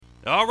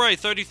All right,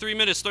 33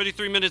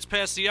 minutes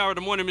past the hour. The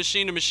morning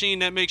machine, the machine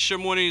that makes sure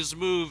mornings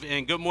move.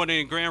 And good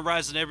morning and grand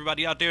rising to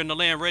everybody out there in the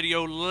land,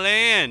 radio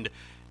land.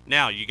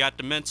 Now, you got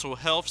the mental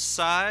health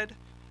side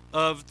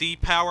of the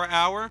power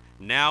hour.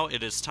 Now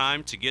it is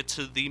time to get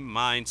to the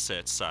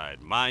mindset side.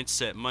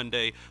 Mindset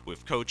Monday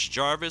with Coach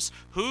Jarvis,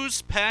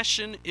 whose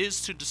passion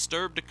is to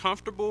disturb the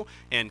comfortable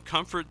and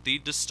comfort the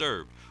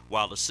disturbed,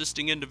 while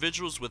assisting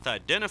individuals with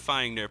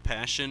identifying their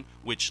passion,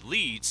 which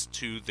leads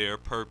to their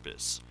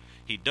purpose.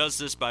 He does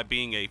this by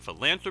being a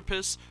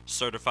philanthropist,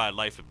 certified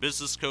life and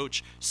business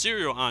coach,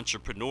 serial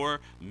entrepreneur,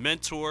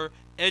 mentor,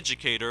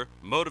 educator,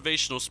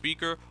 motivational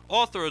speaker,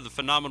 author of the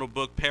phenomenal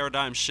book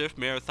Paradigm Shift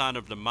Marathon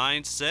of the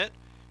Mindset,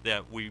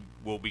 that we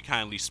will be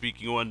kindly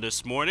speaking on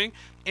this morning,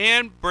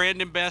 and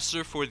brand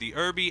ambassador for the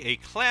Irby, a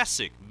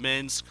classic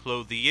men's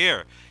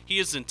clothier. He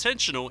is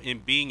intentional in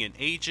being an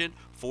agent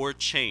for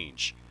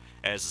change.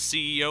 As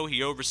the CEO,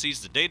 he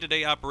oversees the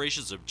day-to-day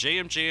operations of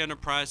JMJ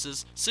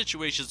Enterprises,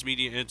 Situations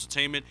Media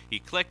Entertainment,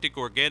 Eclectic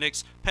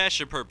Organics,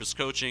 Passion Purpose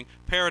Coaching,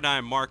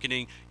 Paradigm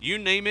Marketing, you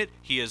name it,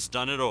 he has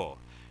done it all.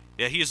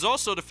 Yeah, he is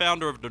also the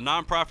founder of the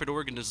nonprofit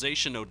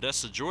organization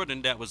Odessa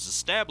Jordan that was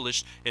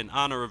established in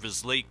honor of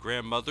his late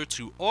grandmother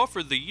to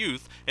offer the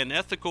youth an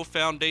ethical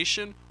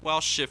foundation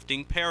while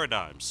shifting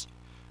paradigms.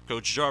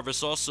 Coach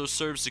Jarvis also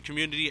serves the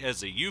community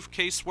as a youth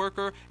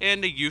caseworker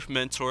and a youth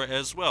mentor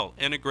as well,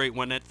 and a great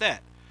one at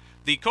that.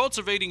 The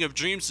cultivating of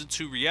dreams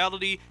into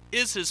reality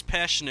is his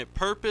passionate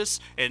purpose,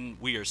 and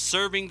we are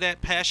serving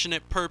that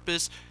passionate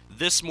purpose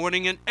this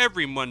morning and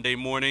every Monday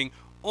morning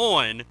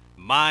on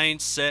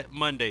Mindset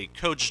Monday.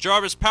 Coach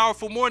Jarvis,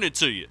 powerful morning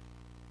to you.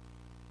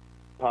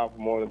 Powerful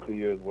morning to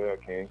you as well,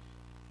 King.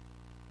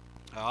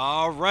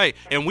 All right,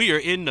 and we are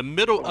in the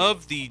middle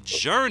of the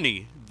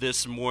journey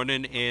this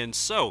morning, and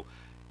so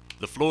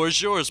the floor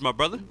is yours, my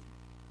brother.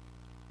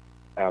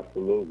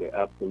 Absolutely,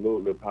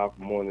 absolutely.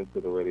 Powerful morning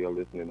to the radio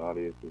listening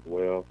audience as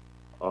well.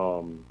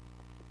 Um,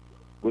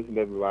 Wishing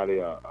everybody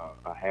a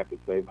happy,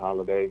 safe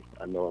holiday.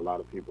 I know a lot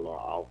of people are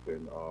off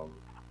and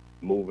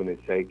moving and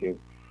shaking,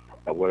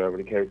 or whatever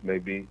the case may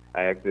be.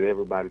 I ask that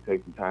everybody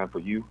take some time for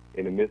you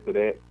in the midst of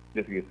that,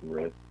 just to get some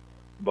rest.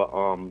 But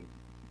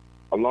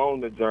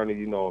along the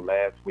journey,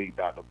 last week,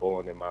 Dr.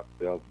 Bowen and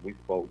myself, we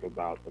spoke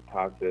about the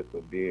process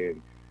of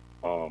being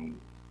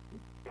um,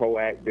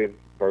 proactive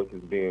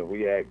versus being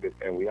reactive,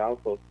 and we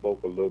also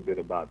spoke a little bit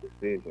about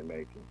decision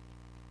making.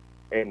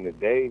 And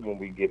today, when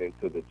we get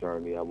into the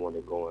journey, I want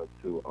to go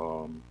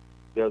into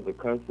there's a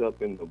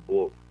concept in the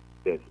book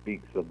that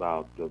speaks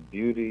about the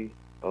beauty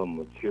of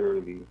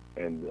maturity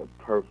and the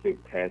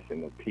perfect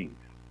passion of peace.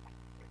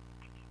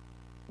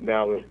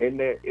 Now, in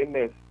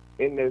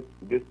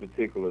this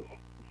particular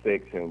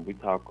section, we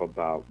talk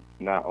about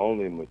not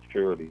only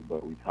maturity,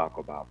 but we talk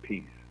about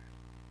peace.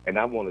 And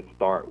I want to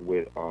start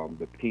with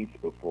the peace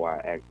before I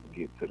actually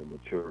get to the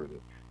maturity.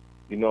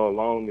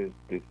 Along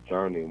this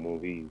journey,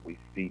 when we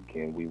seek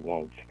and we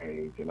want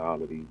change and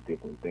all of these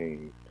different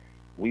things,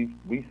 we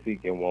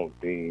seek and want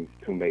things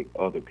to make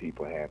other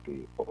people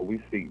happy, or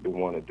we seek to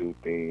want to do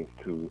things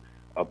to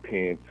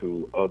append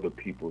to other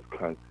people's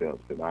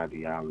concepts and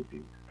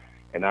ideologies.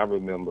 And I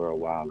remember a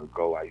while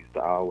ago, I used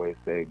to always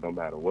say, no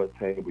matter what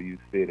table you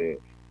sit at,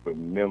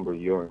 remember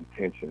your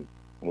intentions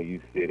when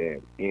you sit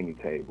at any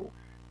table.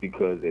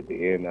 Because at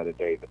the end of the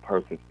day, the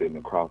person sitting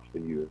across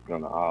from you is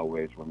going to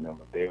always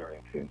remember their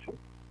intentions.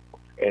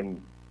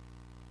 And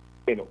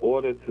in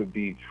order to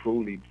be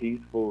truly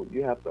peaceful,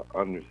 you have to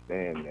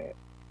understand that.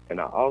 And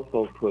I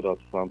also put up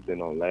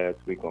something on last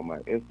week on my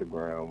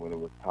Instagram when it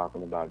was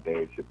talking about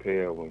Dave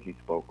Chappelle when he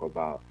spoke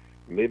about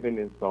living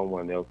in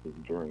someone else's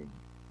dream.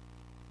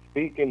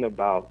 Speaking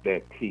about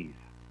that peace,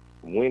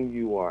 when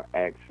you are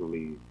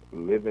actually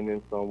living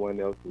in someone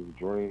else's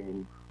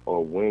dream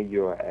or when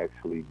you're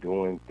actually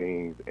doing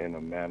things in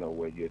a manner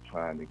where you're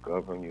trying to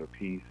govern your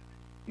peace,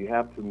 you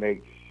have to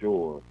make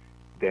sure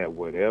that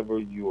whatever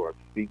you are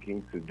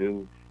seeking to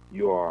do,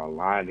 you are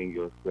aligning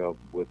yourself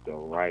with the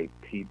right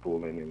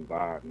people and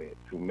environment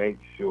to make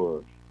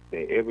sure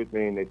that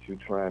everything that you're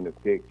trying to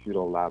fix, you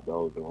don't allow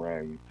those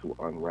around you to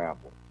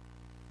unravel.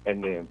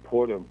 And the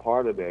important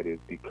part of that is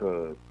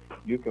because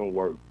you can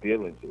work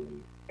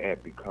diligently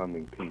at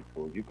becoming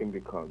peaceful. You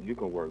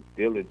can work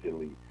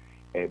diligently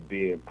at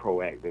being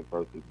proactive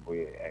versus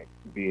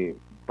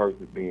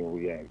being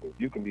reactive.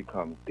 You can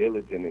become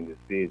diligent in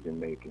decision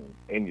making,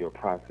 in your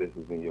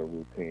processes, in your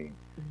routine,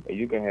 and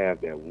you can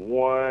have that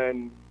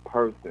one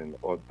person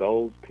or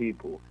those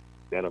people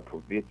that'll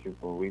prevent you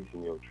from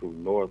reaching your true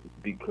north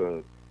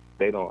because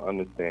they don't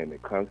understand the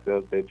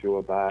concepts that you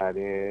abide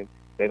in.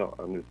 They don't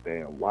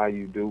understand why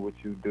you do what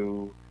you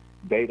do.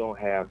 They don't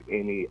have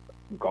any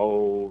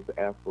goals,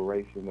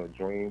 aspirations, or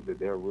dreams that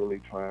they're really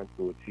trying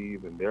to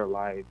achieve in their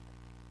life.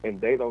 And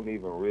they don't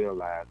even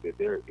realize that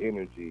their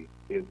energy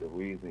is the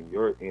reason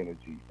your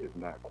energy is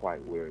not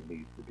quite where it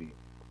needs to be.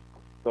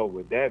 So,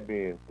 with that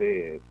being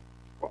said,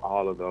 for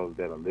all of those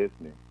that are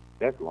listening,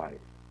 that's life.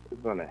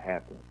 It's going to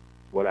happen.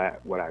 What I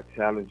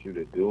challenge you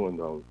to do in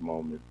those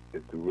moments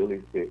is to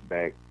really sit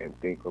back and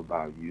think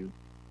about you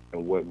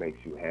and what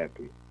makes you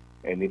happy.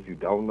 And if you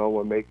don't know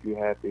what makes you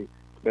happy,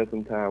 spend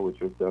some time with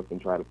yourself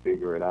and try to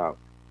figure it out.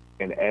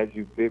 And as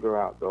you figure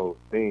out those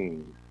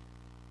things,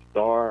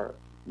 start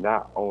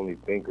not only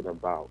thinking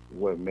about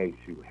what makes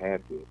you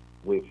happy,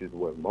 which is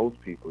what most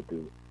people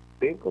do.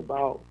 Think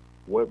about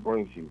what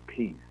brings you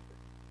peace.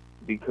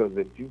 Because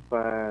if you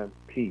find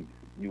peace,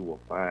 you will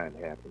find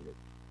happiness.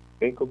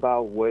 Think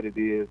about what it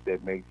is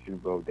that makes you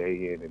go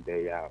day in and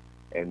day out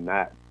and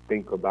not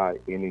think about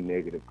any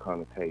negative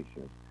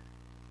connotations.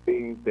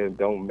 Things that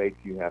don't make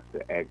you have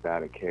to act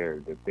out of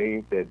character,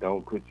 things that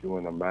don't put you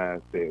in a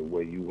mindset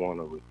where you want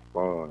to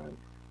respond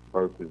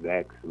versus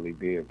actually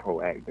being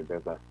proactive,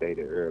 as I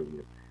stated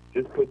earlier.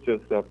 Just put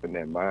yourself in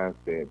that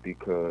mindset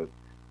because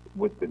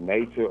with the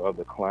nature of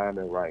the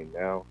climate right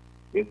now,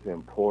 it's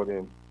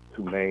important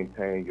to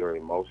maintain your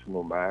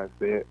emotional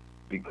mindset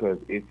because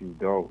if you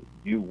don't,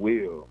 you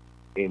will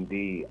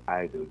indeed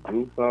either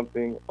do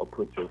something or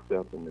put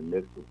yourself in the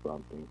midst of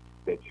something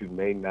that you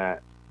may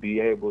not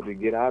be able to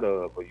get out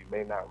of or you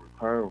may not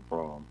return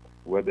from,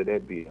 whether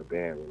that be a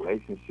bad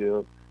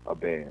relationship, a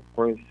bad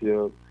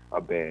friendship, a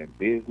bad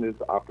business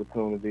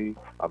opportunity,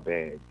 a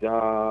bad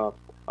job,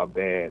 a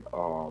bad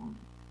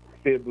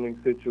sibling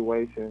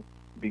situation,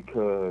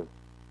 because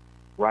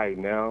right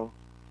now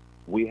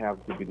we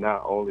have to be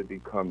not only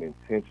become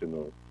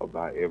intentional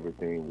about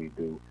everything we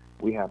do,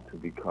 we have to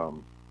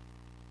become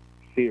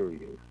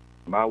serious.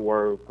 My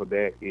word for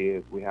that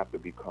is we have to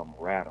become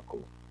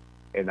radical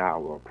in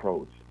our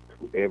approach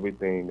to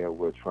everything that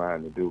we're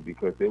trying to do.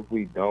 Because if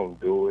we don't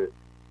do it,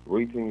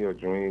 reaching your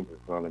dreams is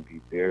going to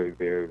be very,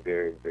 very,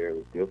 very,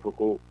 very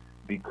difficult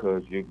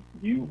because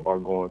you are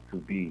going to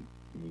be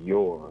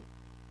your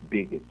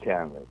biggest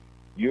challenge.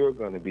 You're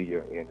going to be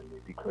your enemy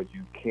because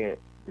you can't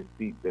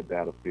defeat the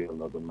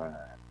battlefield of the mind.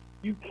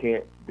 You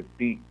can't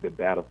defeat the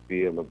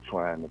battlefield of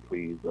trying to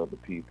please other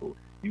people.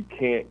 You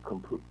can't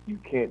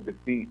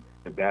defeat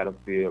the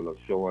battlefield of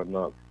showing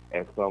up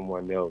as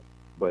someone else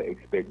but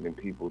expecting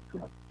people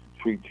to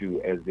treat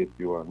you as if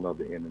you're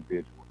another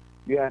individual.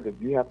 You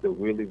have to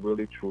really,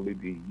 really, truly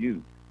be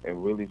you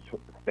and really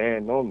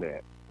stand on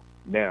that.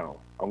 Now,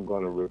 I'm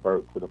going to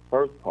revert to the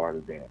first part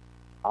of that.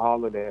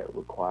 All of that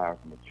requires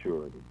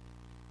maturity.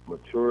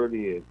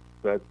 Maturity is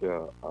such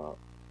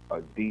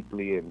a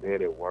deeply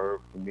embedded word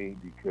for me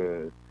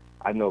because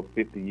I know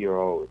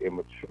 50-year-old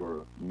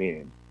immature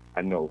men.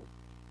 I know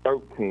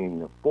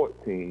 13 to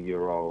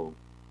 14-year-old.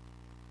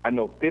 I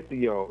know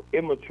 50-year-old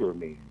immature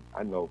men.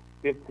 I know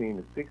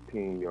 15 to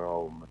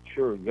 16-year-old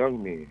mature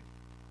young men.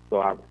 So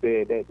I've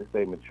said that to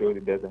say maturity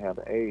doesn't have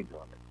an age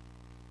on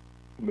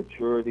it.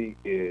 Maturity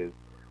is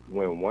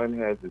when one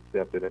has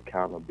accepted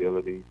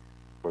accountability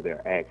for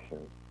their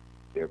actions,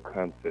 their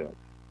concepts,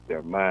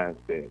 their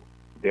mindset,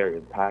 their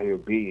entire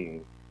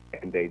being,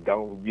 and they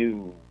don't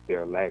use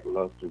their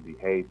lackluster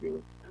behavior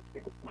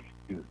as an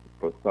excuse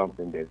for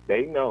something that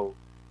they know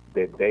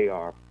that they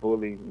are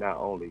fully not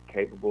only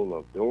capable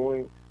of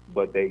doing,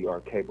 but they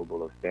are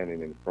capable of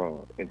standing in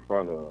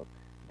front of.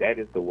 That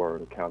is the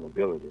word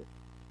accountability.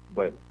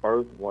 But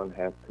first one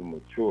has to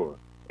mature.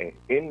 And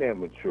in that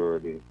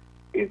maturity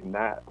is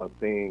not a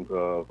thing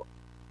of,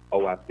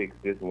 oh, I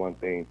fixed this one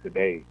thing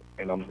today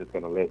and I'm just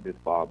going to let this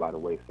fall by the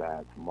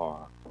wayside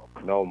tomorrow.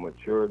 No,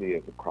 maturity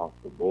is across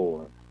the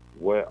board.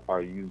 What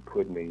are you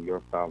putting in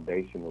your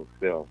foundational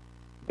self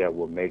that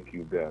will make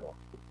you better?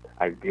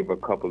 I give a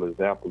couple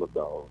examples of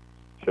those.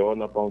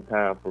 Showing up on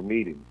time for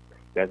meetings,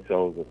 that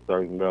shows a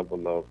certain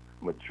level of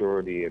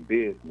maturity in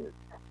business.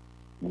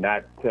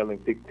 Not telling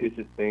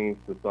fictitious things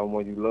to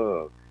someone you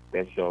love,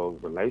 that shows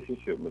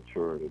relationship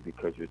maturity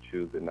because you're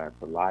choosing not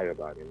to lie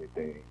about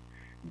anything.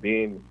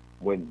 Being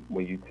when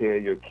you tell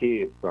your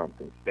kids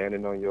something,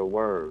 standing on your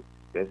word,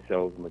 that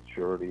shows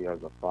maturity as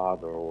a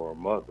father or a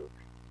mother.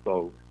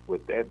 So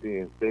with that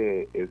being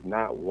said, it's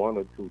not one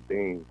or two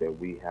things that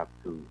we have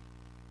to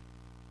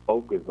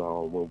focus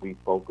on when we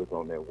focus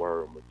on that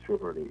word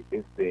maturity.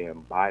 It's the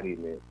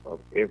embodiment of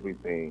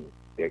everything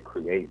that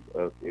creates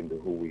us into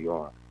who we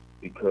are.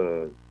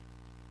 Because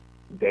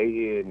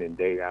day in and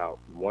day out,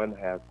 one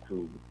has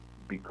to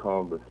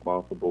become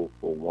responsible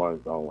for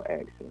one's own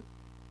actions.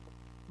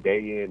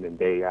 Day in and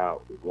day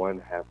out, one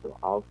has to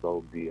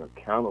also be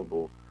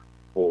accountable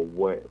for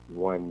what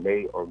one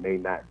may or may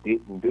not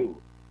didn't do.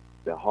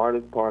 The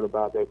hardest part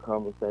about that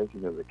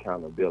conversation is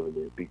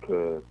accountability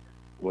because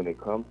when it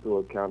comes to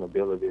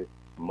accountability,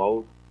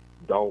 most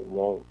don't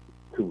want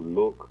to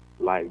look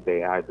like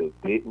they either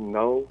didn't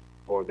know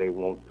or they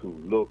want to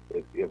look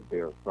as if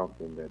they're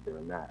something that they're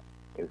not.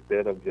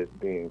 Instead of just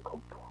being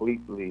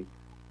completely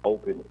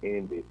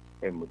open-ended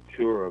and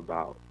mature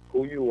about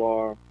who you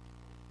are,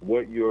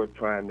 what you're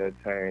trying to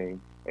attain,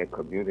 and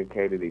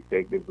communicate it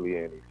effectively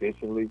and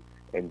efficiently,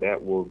 and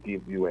that will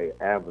give you an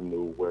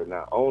avenue where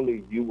not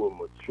only you will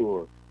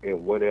mature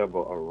in whatever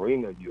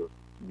arena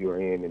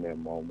you're in that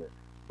moment,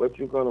 but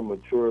you're going to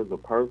mature as a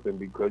person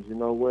because you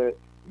know what?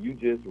 You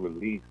just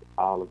release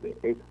all of the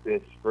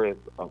excess stress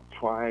of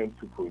trying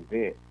to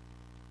prevent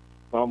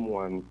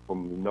someone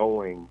from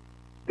knowing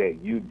that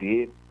you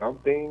did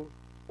something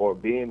or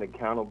being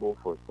accountable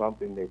for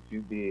something that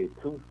you did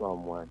to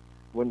someone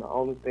when the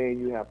only thing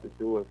you have to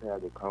do is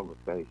have the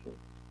conversation.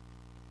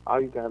 All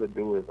you got to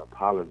do is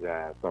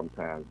apologize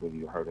sometimes when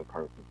you hurt a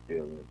person's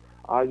feelings.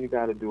 All you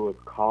got to do is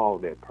call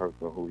that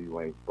person who you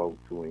ain't spoke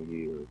to in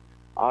years.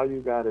 All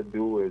you got to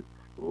do is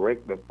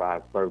rectify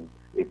certain.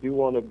 If you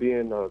want to be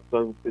in a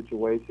certain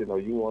situation or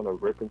you want to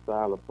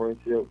reconcile a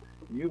friendship,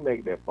 you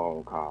make that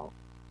phone call.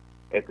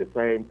 At the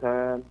same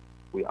time,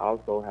 we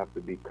also have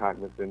to be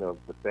cognizant of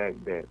the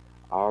fact that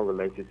our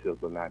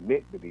relationships are not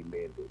meant to be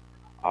mended.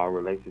 Our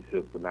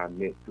relationships are not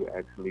meant to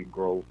actually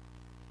grow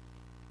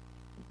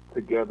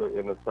together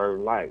in a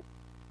certain light.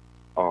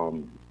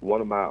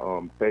 One of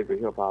my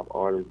favorite hip hop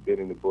artists,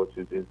 Benny the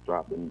Butcher, just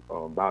about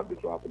to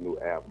drop a new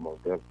album on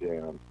Def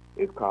Jam.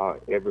 It's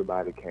called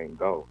Everybody Can't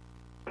Go,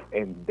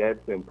 and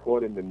that's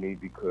important to me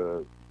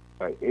because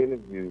an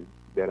interview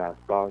that I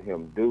saw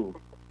him do,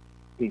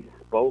 he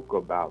spoke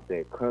about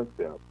that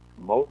concept.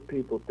 Most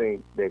people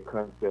think that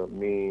concept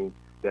means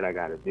that I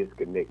got to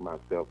disconnect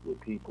myself with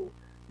people.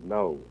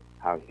 No,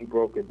 how he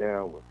broke it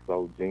down was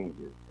so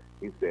genius.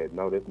 He said,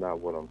 no, that's not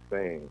what I'm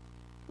saying.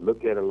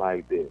 Look at it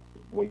like this.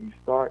 When you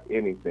start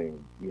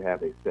anything, you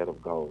have a set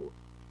of goals,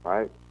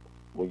 right?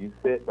 When you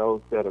set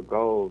those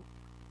goals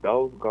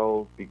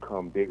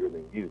become bigger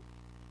than you.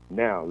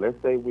 Now, let's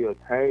say we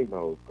attain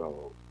those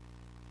goals.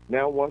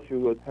 Now, once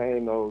you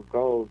attain those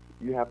goals,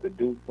 you have to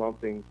do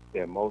something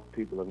that most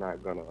people are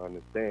not going to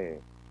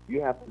understand.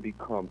 You have to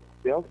become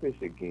selfish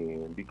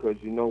again because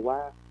you know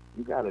why?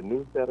 You got a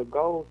new set of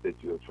goals that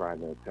you're trying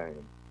to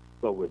attain.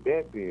 So with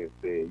that being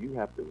said, you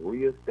have to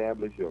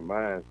reestablish your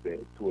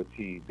mindset to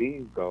achieve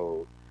these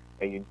goals.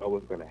 And you know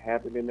what's going to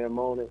happen in that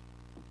moment?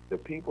 The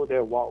people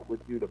that walk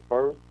with you the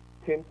first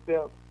 10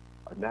 steps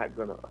are not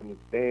going to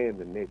understand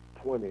the next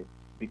 20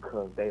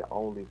 because they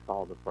only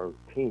saw the first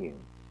 10.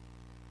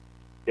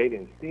 They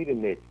didn't see the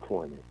next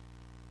 20.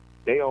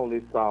 They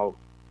only saw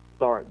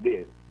start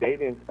this. They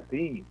didn't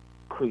see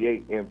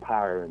create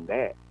empire in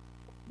that.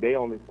 They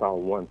only saw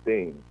one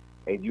thing.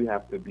 And you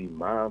have to be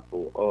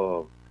mindful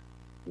of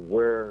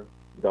where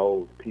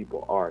those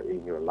people are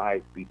in your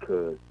life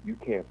because you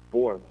can't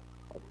force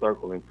a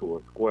circle into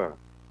a square.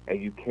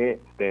 And you can't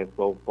stand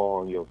so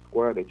far on your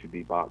square that you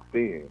be boxed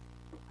in.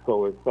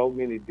 So it's so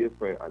many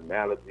different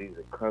analogies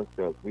and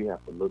concepts we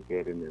have to look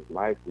at in this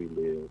life we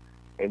live.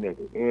 And at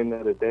the end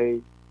of the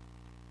day,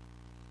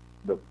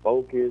 the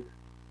focus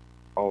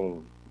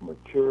on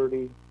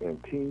maturity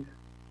and peace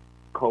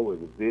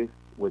coexist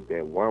with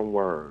that one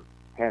word,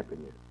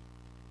 happiness.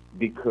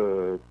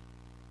 Because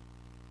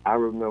I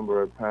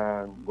remember a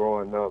time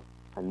growing up,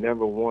 I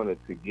never wanted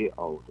to get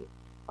older.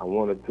 I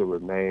wanted to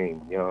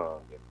remain young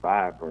and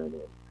vibrant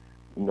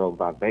and,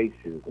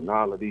 vivacious and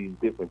all of these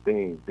different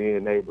things,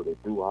 being able to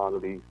do all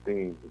of these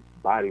things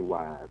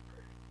body-wise.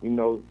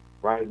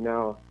 Right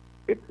now,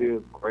 it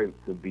feels great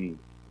to be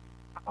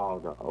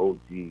called an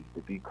OG,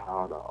 to be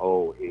called an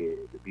old head,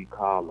 to be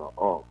called an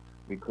ump,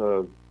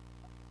 because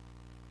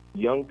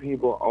young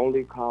people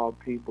only call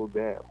people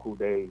that who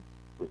they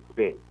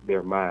respect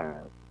their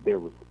minds, they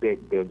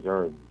respect their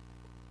journey.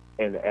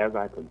 And as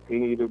I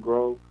continue to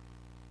grow,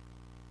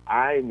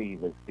 I'm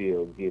even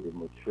still getting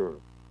mature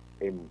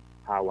in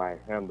how I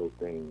handle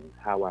things,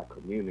 how I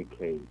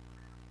communicate,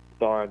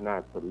 start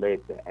not to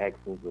let the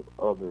actions of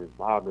others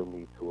bother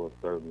me to a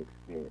certain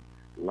extent,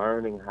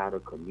 learning how to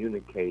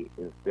communicate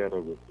instead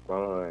of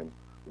respond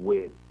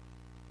with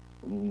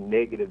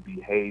negative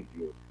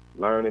behavior,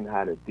 learning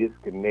how to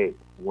disconnect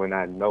when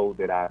I know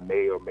that I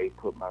may or may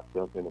put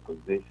myself in a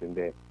position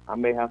that I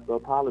may have to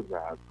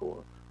apologize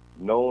for,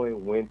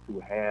 knowing when to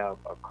have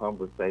a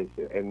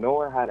conversation and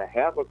knowing how to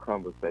have a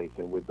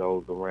conversation with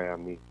those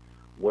around me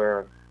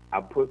where I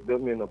put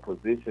them in a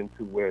position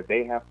to where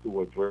they have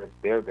to address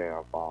their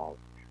downfalls.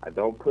 I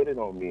don't put it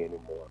on me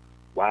anymore.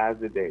 Why is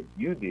it that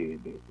you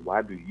did this?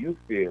 Why do you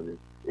feel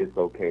it's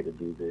okay to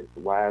do this?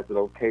 Why is it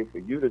okay for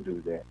you to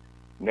do that?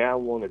 Now I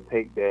want to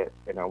take that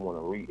and I want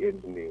to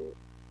re-engineer it.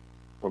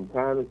 From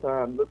time to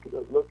time,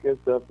 look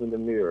yourself in the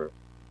mirror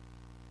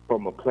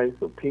from a place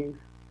of peace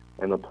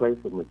and a place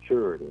of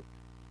maturity,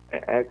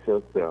 and ask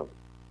yourself,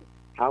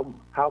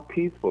 how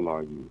peaceful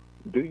are you?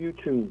 Do you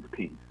choose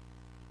peace?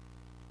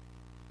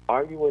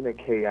 Are you in a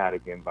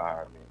chaotic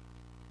environment?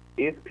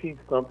 Is peace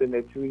something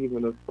that you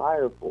even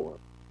aspire for?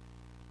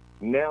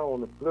 Now,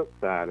 on the flip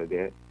side of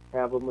that,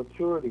 have a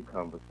maturity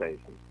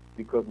conversation,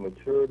 because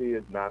maturity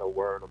is not a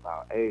word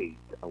about age.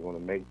 I want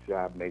to make sure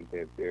I make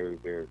that very,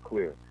 very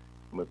clear.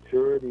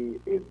 Maturity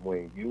is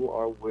when you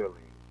are willing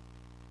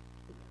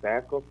to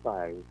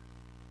sacrifice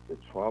the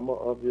trauma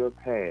of your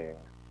past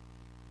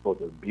for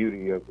the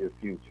beauty of your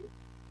future.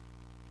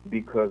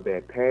 Because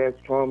that past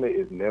trauma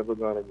is never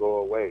going to go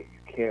away.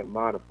 You can't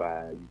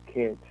modify it. You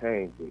can't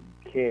change it.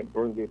 You can't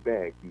bring it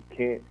back.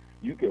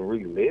 You can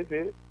relive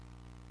it,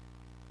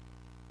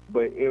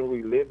 but in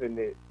reliving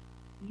it,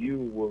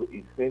 you will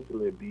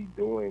essentially be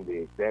doing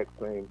the exact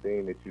same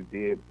thing that you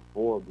did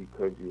before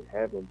because you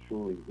haven't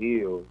truly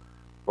healed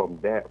from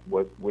that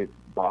which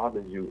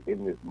bothers you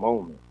in this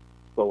moment.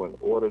 So in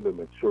order to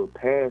mature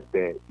past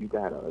that, you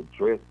got to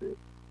address it.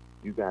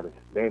 You got to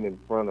stand in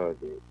front of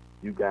it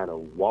You got to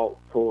walk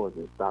towards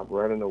it. Stop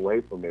running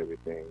away from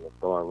everything and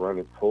start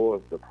running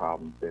towards the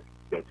problems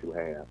that you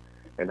have.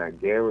 And I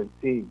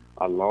guarantee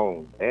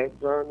along that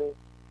journey,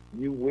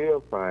 you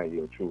will find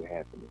your true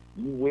happiness.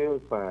 You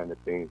will find the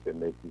things that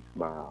make you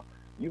smile.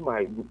 You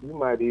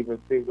might even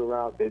figure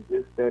out that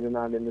just standing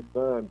out in the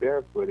sun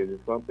barefooted is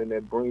something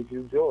that brings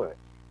you joy.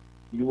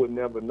 You would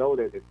never know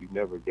that if you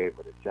never gave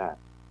it a shot.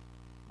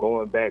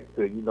 Going back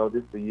to,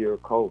 this is the year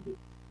of COVID.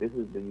 This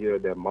is the year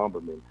of that Mamba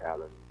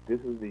mentality.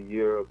 This is the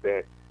year of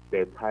that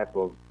type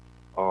of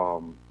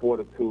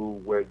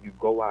fortitude where you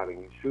go out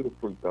and you shoot a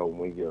free throw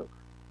when your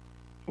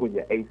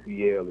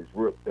ACL is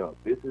ripped up.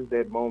 This is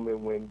that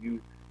moment when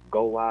you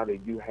go out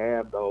and you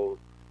have those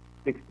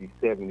 60,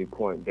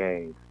 70-point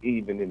games,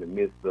 even in the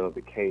midst of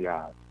the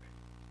chaos,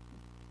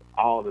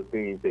 all the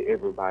things that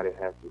everybody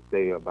has to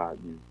say about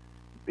you.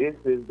 This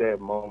is that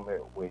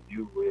moment when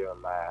you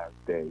realize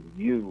that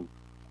you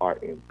are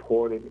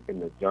important in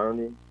the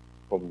journey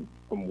from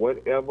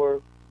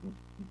whatever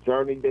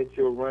journey that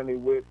you're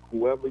running with,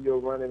 whoever you're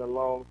running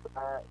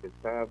alongside. It's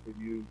time for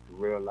you to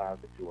realize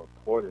that you're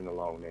important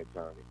along that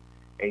journey.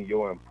 And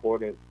your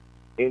importance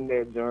in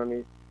that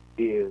journey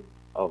is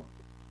of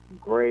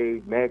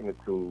grave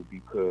magnitude,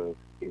 because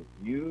if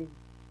you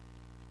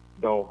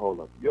don't hold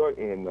up your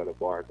end of the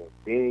bargain,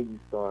 then you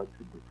start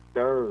to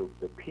disturb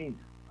the peace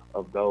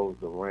of those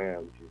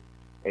around you.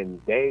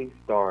 And they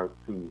start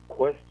to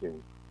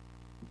question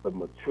the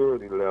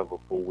maturity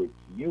level for which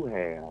you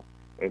have,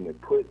 and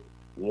it puts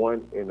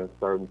one in a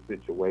certain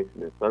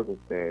situation and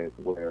circumstance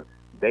where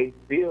they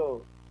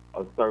feel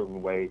a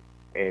certain way,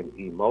 and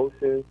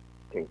emotions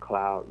can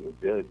cloud your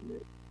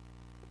judgment,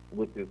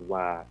 which is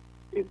why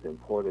it's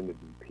important to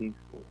be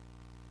peaceful.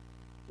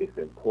 It's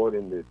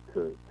important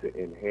to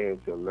enhance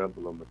your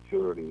level of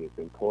maturity. It's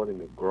important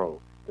to grow.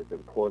 It's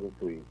important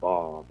to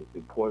evolve. It's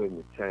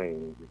important to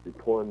change. It's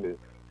important to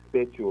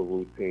set your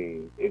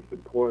routine. It's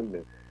important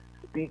to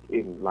speak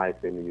in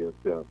life into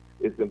yourself.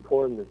 It's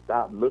important to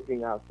stop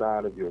looking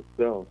outside of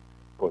yourself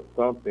for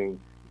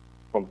something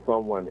from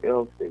someone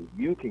else that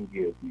you can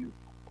give you.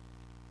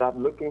 Stop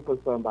looking for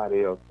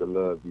somebody else to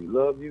love you.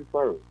 Love you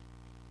first.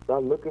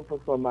 Stop looking for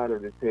somebody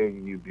to tell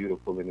you you're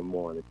beautiful in the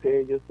morning. Tell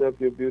yourself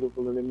you're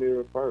beautiful in the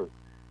mirror first.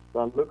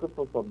 Stop looking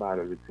for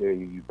somebody to tell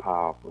you you're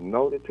powerful.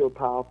 Know that you're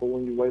powerful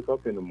when you wake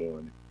up in the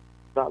morning.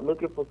 Stop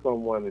looking for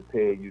someone to tell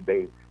you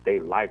they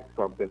like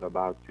something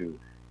about you.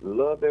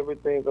 Love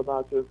everything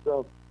about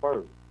yourself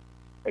first.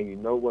 And you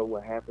know what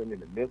will happen in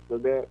the midst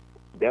of that?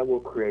 That will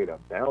create a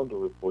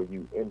boundary for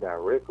you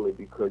indirectly,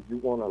 because you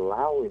won't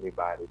allow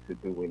anybody to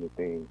do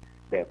anything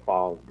that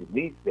falls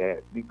beneath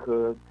that,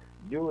 because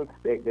you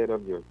expect that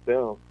of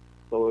yourself.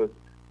 So it's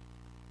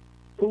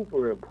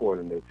super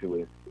important that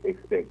you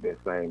expect that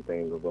same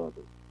thing of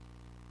others.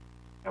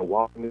 And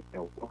walking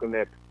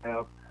that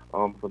path,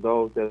 for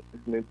those that's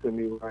listening to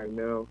me right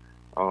now,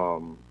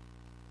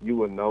 you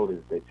will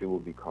notice that you will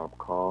become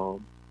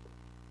calm.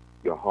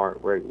 Your heart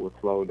rate will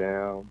slow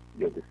down.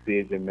 Your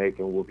decision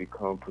making will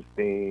become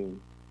pristine.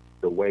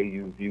 The way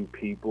you view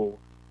people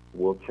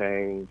will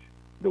change.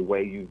 The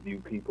way you view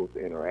people's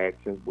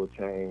interactions will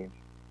change.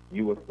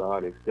 You will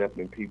start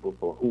accepting people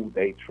for who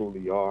they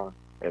truly are,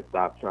 and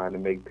stop trying to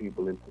make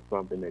people into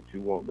something that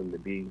you want them to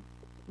be.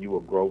 You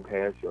will grow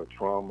past your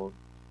trauma.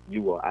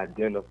 You will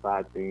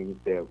identify things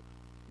that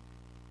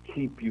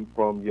keep you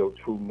from your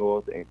true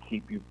north and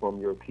keep you from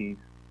your peace.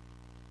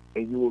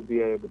 And you will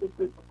be able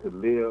to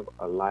live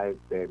a life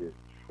that is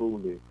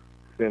truly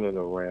centered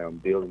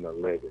around building a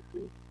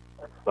legacy,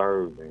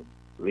 serving,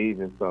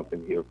 leaving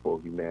something here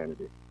for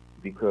humanity.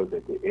 Because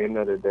at the end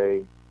of the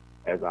day,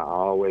 as I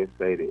always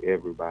say to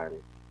everybody,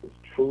 it's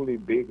truly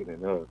bigger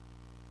than us.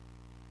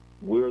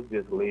 We're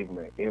just leaving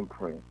an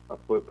imprint, a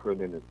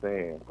footprint in the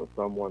sand for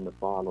someone to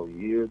follow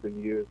years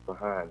and years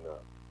behind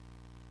us.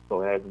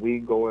 So as we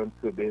go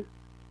into this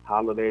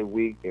holiday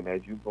week, and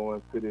as you go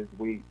into this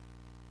week,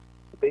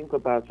 think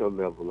about your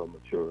level of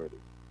maturity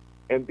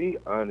and be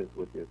honest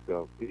with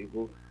yourself,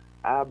 people.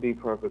 I'll be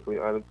perfectly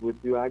honest with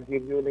you. I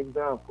give you an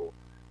example.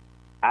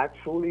 I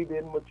truly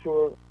didn't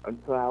mature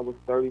until I was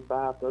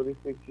 35,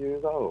 36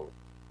 years old.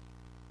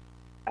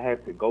 I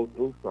had to go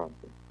through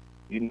something.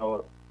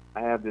 I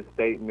have this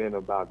statement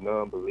about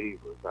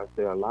non-believers. I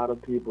say a lot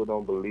of people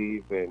don't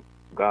believe in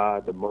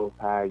God, the Most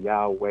High,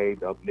 Yahweh,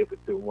 the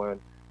Omnipotent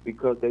One,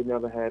 because they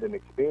never had an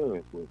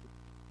experience with it.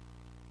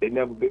 They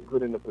never been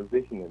put in a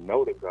position to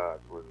know that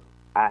God's real.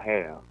 I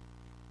have.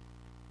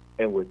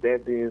 And with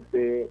that being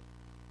said,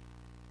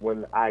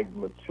 when I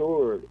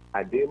matured,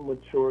 I didn't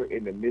mature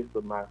in the midst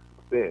of my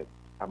success.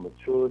 I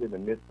matured in the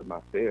midst of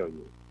my failure.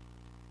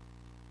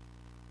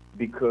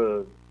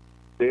 Because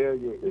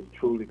failure is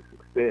truly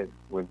success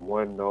when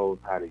one knows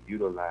how to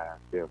utilize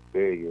their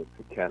failure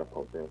to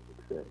catapult their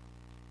success.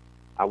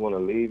 I want to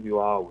leave you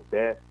all with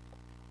that.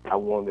 I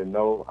want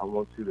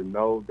you to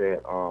know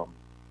that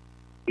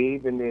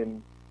even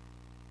in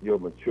your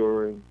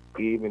maturing,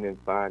 even in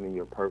finding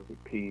your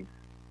perfect peace,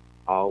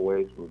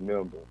 always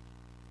remember,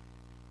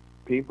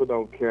 people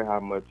don't care how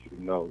much you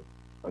know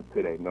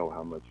until they know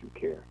how much you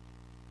care.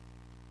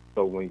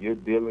 So when you're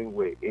dealing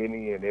with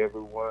any and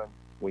everyone,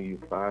 when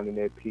you're finding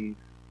that peace,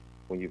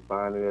 when you're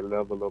finding that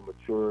level of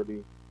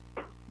maturity,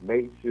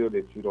 make sure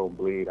that you don't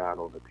bleed out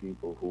on the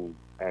people who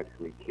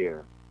actually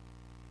care,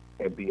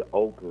 and be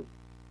open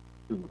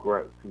to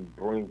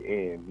bring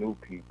in new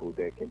people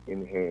that can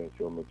enhance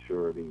your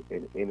maturity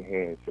and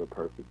enhance your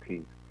perfect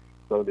peace,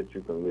 so that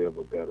you can live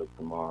a better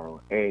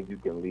tomorrow and you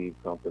can leave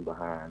something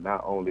behind,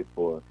 not only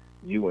for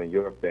you and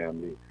your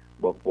family,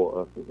 but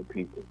for us as a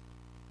people.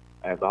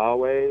 As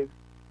always,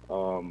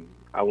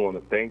 I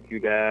want to thank you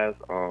guys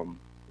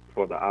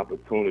for the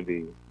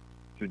opportunity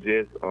to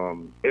just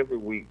every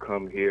week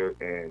come here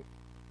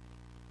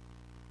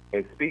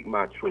and speak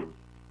my truth,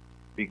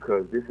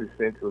 because this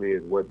essentially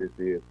is what this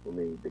is for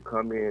me, to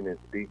come in and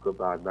speak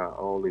about not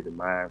only the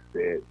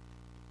mindset,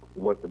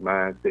 what the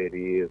mindset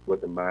is,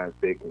 what the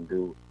mindset can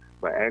do,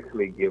 but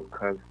actually give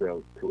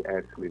concepts to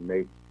actually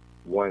make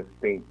one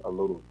think a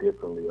little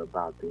differently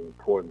about the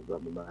importance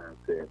of the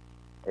mindset.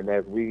 And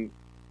as we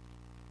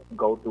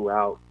go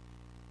throughout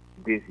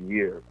this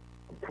year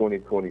of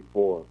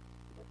 2024,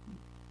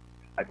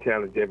 I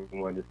challenge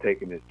everyone that's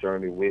taking this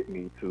journey with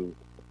me to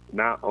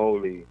not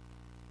only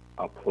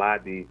apply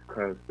these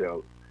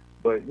concepts,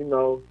 but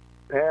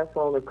pass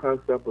on a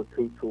concept or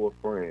two to a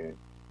friend.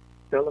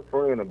 Tell a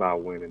friend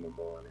about winning in the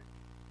morning.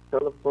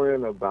 Tell a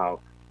friend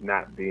about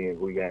not being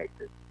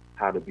reactive,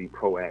 how to be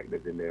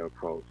proactive in their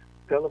approach.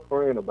 Tell a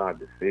friend about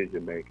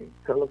decision making.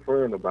 Tell a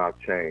friend about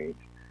change.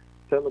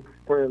 Tell a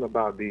friend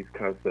about these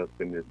concepts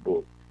in this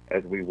book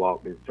as we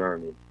walk this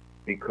journey,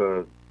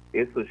 because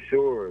it's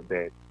assured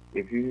that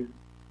if you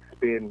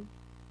spend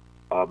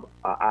an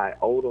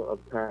iota of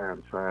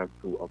time trying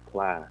to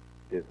apply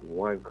this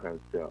one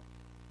concept,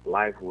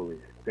 life will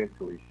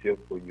essentially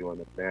shift for you in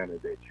a manner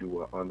that you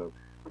were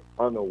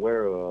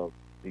unaware of,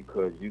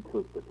 because you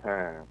took the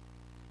time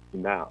to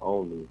not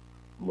only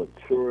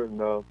mature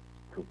enough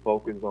to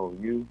focus on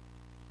you,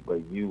 but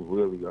you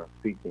really are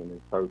seeking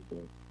and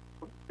searching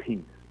peace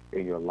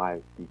in your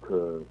life,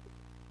 because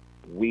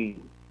we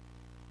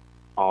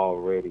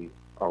already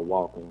are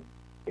walking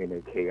in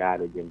a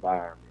chaotic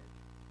environment,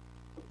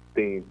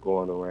 things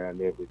going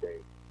around every day.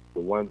 The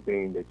one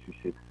thing that you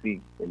should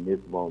seek in this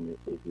moment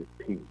is just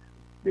peace,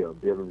 the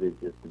ability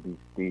just to be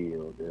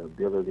still, the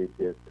ability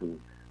just to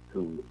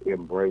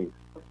embrace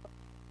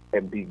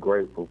and be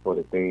grateful for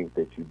the things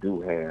that you do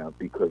have,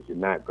 because you're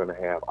not going to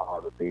have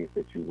all the things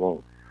that you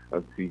want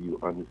until you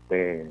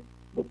understand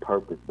the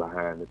purpose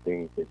behind the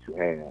things that you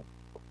have.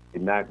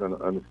 You're not going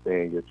to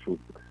understand your true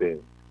success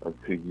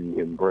until you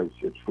embrace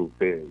your true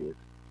failures.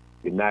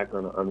 You're not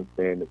going to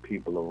understand the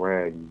people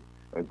around you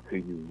until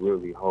you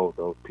really hold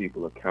those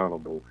people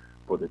accountable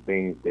for the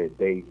things that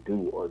they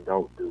do or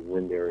don't do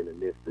when they're in the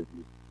midst of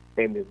you.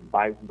 And it's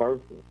vice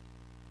versa.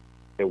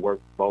 It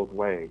works both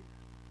ways.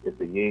 It's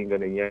the yin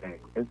and the yang.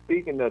 And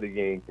speaking of the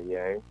yin and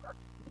yang,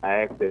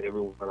 I ask that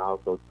everyone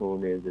also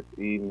tune in this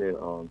evening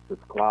on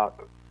 6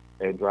 o'clock,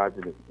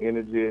 Androgynous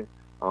Energy.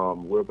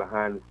 We're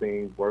behind the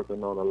scenes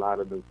working on a lot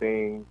of the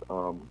things.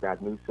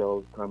 Got new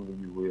shows coming to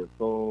you real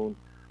soon.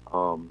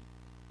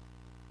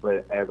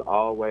 But as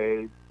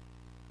always,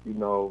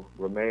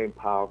 remain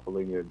powerful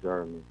in your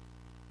journey.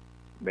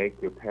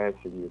 Make your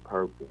passion your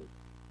purpose.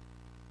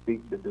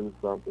 Seek to do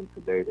something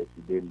today that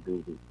you didn't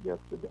do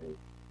yesterday.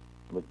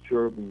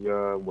 Mature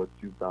beyond what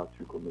you thought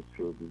you could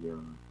mature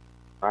beyond.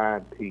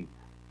 Find peace.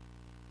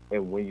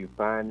 And when you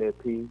find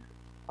that peace,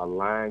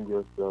 align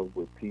yourself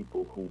with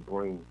people who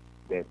bring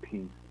that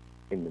peace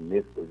in the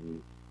midst of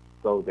you,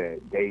 so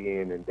that day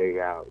in and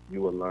day out,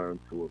 you will learn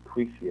to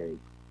appreciate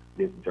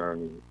this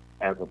journey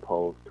as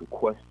opposed to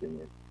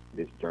questioning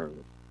this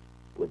journey.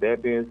 With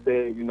that being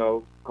said,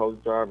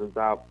 Coach Jarvis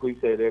out.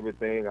 Appreciate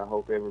everything. I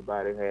hope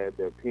everybody had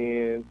their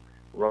pens,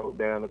 wrote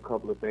down a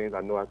couple of things.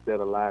 I know I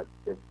said a lot.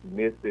 If you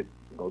missed it,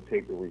 go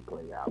check the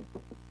replay out.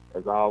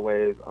 As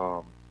always,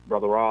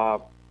 Brother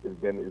Rob, it's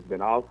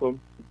been awesome.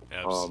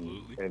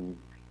 Absolutely. And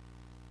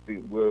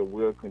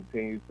we'll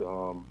continue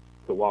to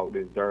walk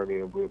this journey,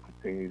 and we'll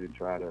continue to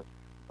try to,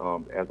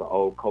 as an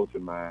old coach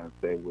of mine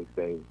would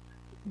say,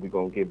 we're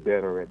gonna get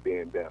better at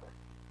being better.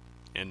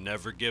 And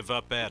never give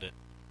up at it.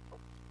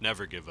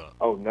 Never give up.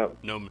 Oh no.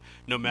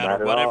 No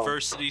matter what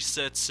adversity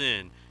sets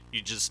in,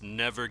 you just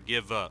never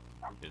give up.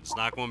 It's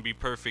not going to be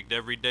perfect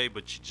every day,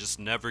 but you just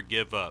never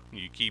give up.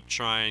 You keep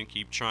trying.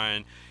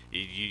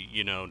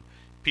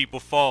 People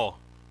fall,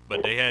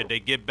 but they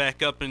get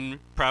back up and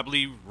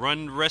probably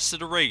run the rest of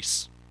the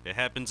race. It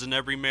happens in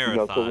every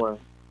marathon.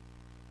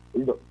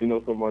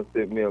 Someone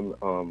sent me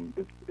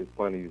it's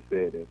funny you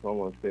said that.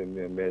 Someone sent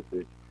me a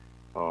message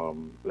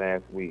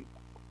last week,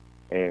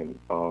 and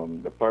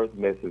the first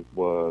message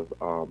was,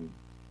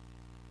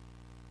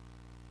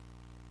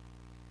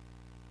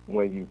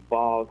 when you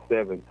fall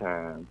 7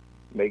 times,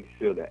 make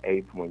sure the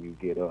 8th one you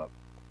get up.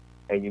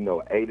 And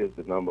 8 is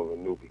the number of a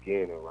new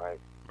beginning, right?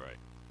 Right.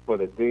 For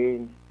the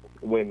thing,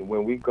 when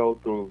we go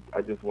through,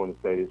 I just want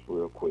to say this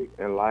real quick.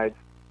 In life,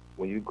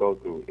 when you go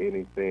through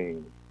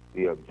anything,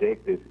 the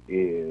objective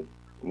is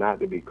not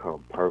to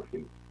become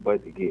perfect,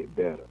 but to get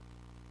better.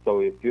 So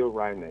if you're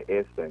writing an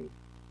essay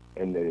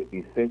and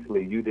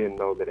essentially you didn't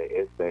know that an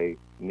essay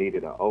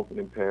needed an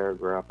opening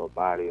paragraph, a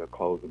body, a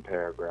closing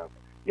paragraph,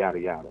 yada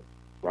yada,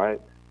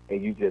 right?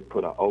 And you just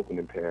put an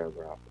opening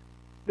paragraph.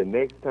 The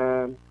next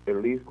time, at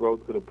least grow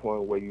to the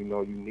point where you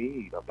know you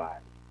need a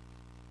body.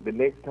 The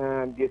next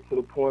time, get to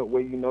the point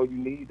where you know you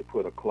need to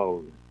put a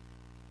closing.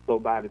 So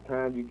by the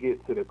time you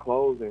get to the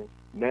closing,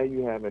 now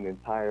you have an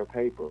entire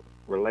paper.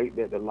 Relate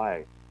that to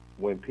life.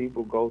 When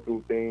people go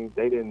through things,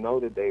 they didn't know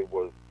that they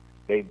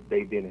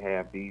didn't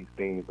have these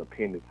things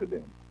appended to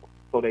them.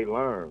 So they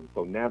learn.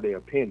 So now they're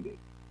appended.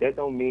 That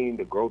don't mean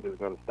the growth is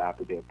gonna stop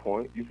at that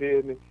point. You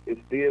feel me?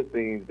 It's still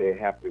things that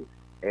have to,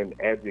 and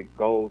as it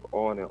goes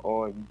on and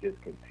on, you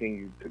just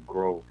continue to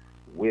grow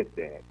with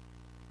that.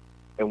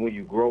 And when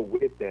you grow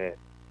with that,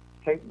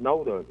 take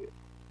note of it.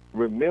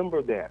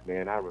 Remember that,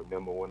 man. I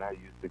remember when I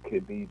used to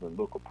couldn't even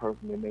look a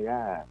person in the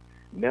eye.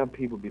 Now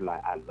people be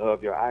like, I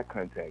love your eye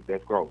contact.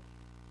 That's growth.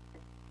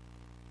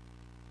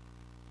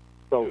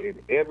 So in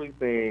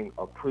everything,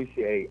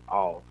 appreciate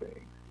all things.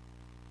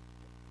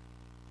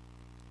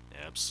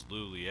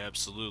 Absolutely,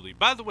 absolutely.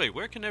 By the way,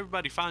 where can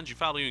everybody find you,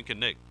 follow you, and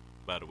connect?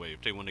 By the way,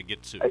 if they want to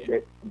get to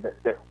you.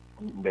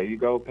 There you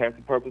go,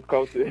 passion purpose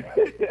coaching.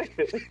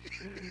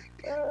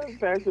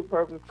 Passion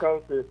purpose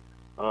coaching.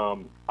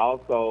 I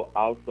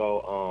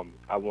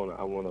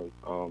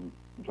wanna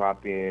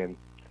drop in,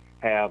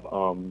 have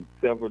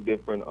several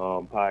different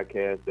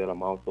podcasts that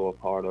I'm also a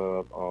part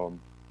of.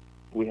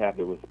 We have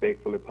the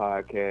Respectfully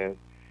podcast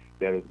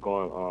that is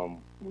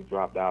going. We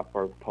dropped our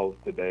first post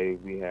today.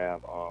 We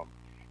have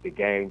the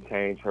Game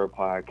Change Her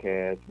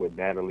podcast with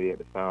Natalie at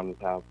the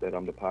Founders House that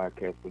I'm the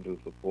podcast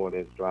producer for.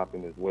 That's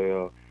dropping as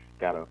well.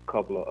 Got a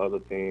couple of other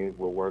things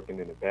we're working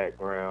in the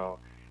background,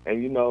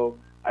 and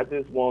I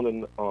just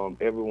want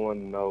everyone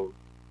to know,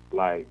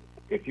 like,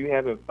 if you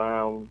haven't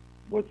found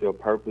what your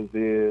purpose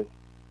is,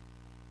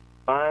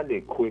 find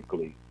it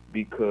quickly,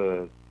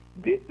 because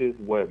this is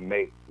what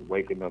makes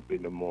waking up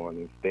in the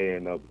morning,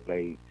 staying up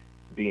late,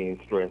 being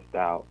stressed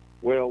out,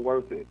 well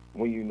worth it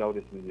when you know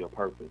this is your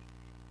purpose.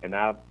 And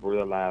I've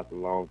realized a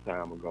long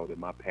time ago that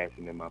my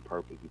passion and my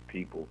purpose is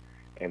people,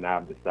 and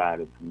I've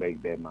decided to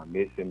make that my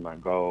mission, my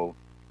goal.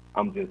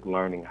 I'm just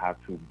learning how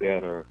to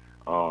better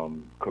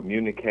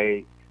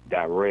communicate,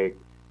 direct,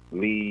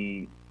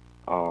 lead,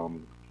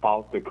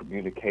 foster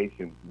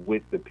communication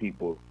with the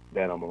people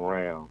that I'm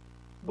around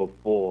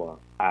before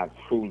I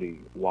truly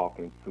walk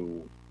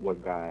into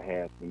what God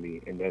has for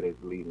me, and that is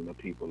leading the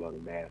people of the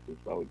masses.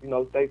 So,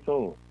 stay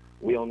tuned.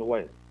 We on the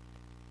way.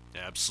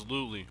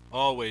 Absolutely.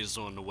 Always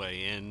on the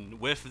way. And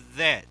with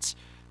that,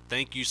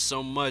 thank you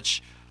so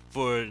much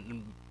for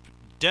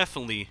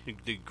definitely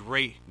the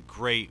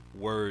great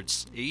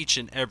words each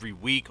and every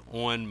week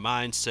on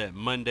Mindset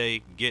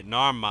Monday, getting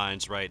our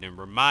minds right and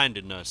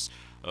reminding us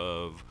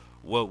of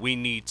what we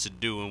need to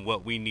do and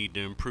what we need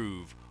to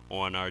improve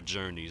on our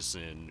journeys,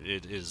 and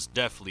it is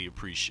definitely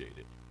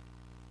appreciated.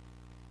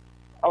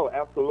 Oh,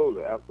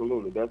 absolutely,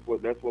 absolutely. That's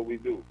what we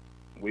do.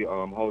 We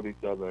hold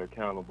each other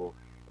accountable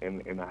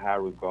in a high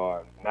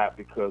regard, not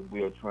because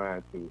we are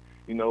trying to.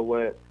 You know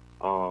what?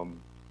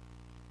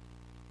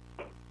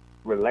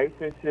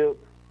 Relationships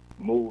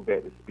move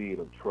at the speed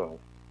of trust.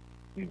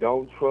 You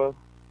don't trust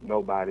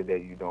nobody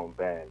that you don't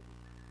value.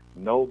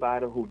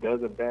 Nobody who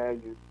doesn't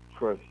value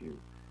trusts you.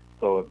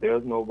 So if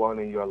there's no one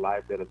in your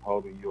life that is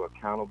holding you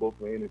accountable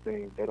for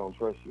anything, they don't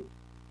trust you.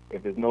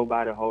 If there's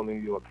nobody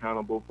holding you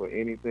accountable for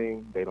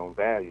anything, they don't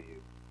value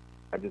you.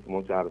 I just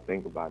want y'all to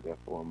think about that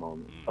for a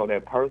moment. So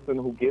that person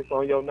who gets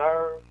on your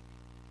nerves,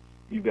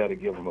 you better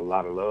give them a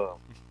lot of love.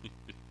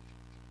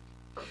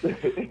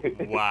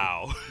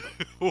 Wow.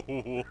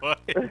 What?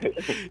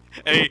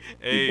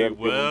 Hey,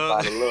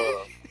 well.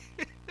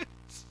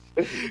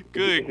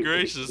 Good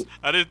gracious.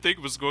 I didn't think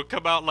it was going to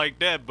come out like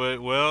that,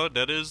 but, well,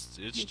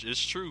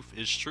 it's truth.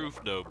 It's truth,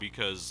 though,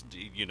 because,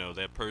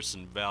 that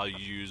person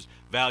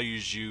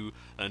values you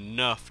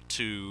enough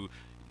to,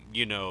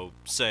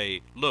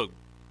 say, look,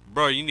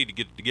 bro, you need to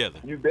get it together.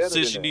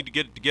 Sis, you need to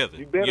get it together.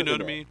 You know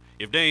what I mean?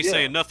 If they ain't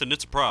saying nothing,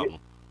 it's a problem.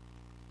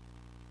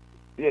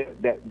 Yeah,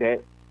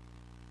 that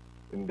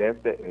and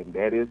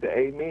that is the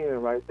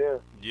amen right there.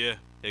 Yeah,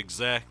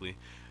 exactly.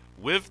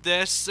 With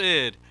that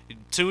said,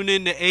 tune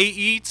in to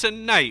AE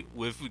tonight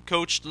with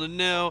Coach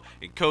Linnell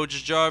and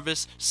Coach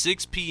Jarvis,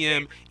 6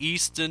 p.m.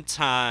 Eastern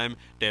Time.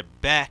 They're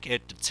back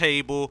at the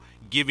table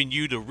giving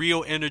you the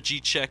real energy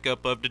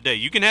checkup of the day.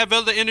 You can have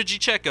other energy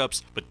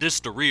checkups, but this is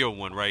the real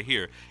one right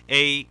here.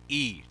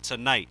 AE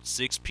tonight,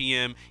 6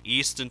 p.m.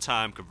 Eastern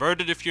Time.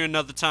 Converted if you're in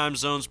other time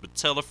zones, but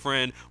tell a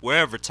friend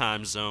wherever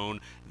time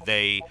zone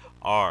they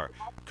are.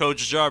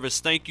 Coach Jarvis,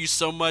 thank you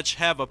so much.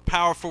 Have a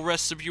powerful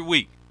rest of your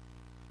week.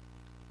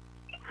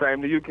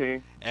 Same to you,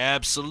 King.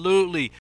 Absolutely.